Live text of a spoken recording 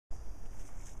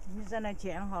你在那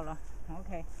捡好了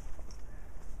 ，OK。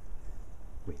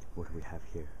 Wait, what do we have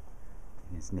here?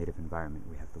 In its native environment,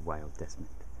 we have the wild Desmond.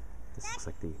 This looks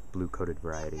like the blue-coated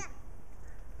variety.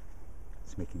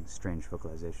 It's making strange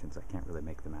vocalizations. I can't really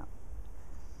make them out.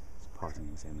 It's pausing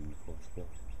and examining the forest floor.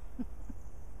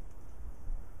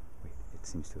 Wait, it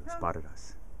seems to have spotted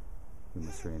us. We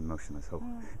must remain motionless. Oh,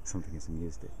 something has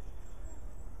amused it.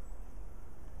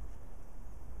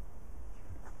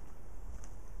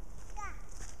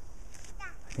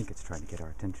 I think it's trying to get our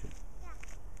attention.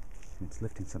 And it's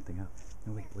lifting something up.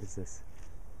 No, wait, what is this?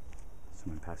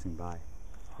 Someone passing by.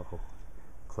 Oh,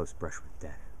 close brush with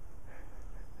death.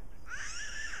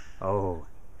 Oh,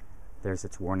 there's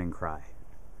its warning cry.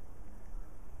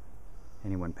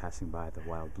 Anyone passing by the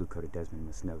wild blue-coated Desmond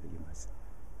must know that you must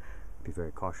be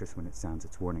very cautious when it sounds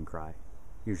its warning cry.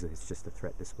 Usually it's just a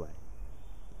threat display.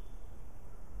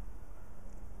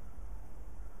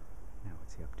 Now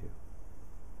what's he up to?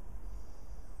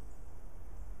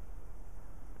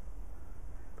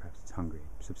 Perhaps it's hungry,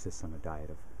 subsists on a diet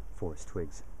of forest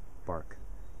twigs, bark,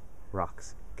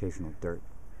 rocks, occasional dirt,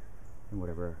 and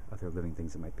whatever other living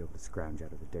things it might be able to scrounge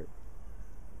out of the dirt.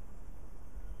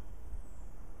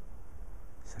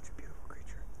 Such a beautiful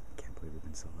creature. I can't believe we've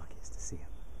been so lucky as to see him.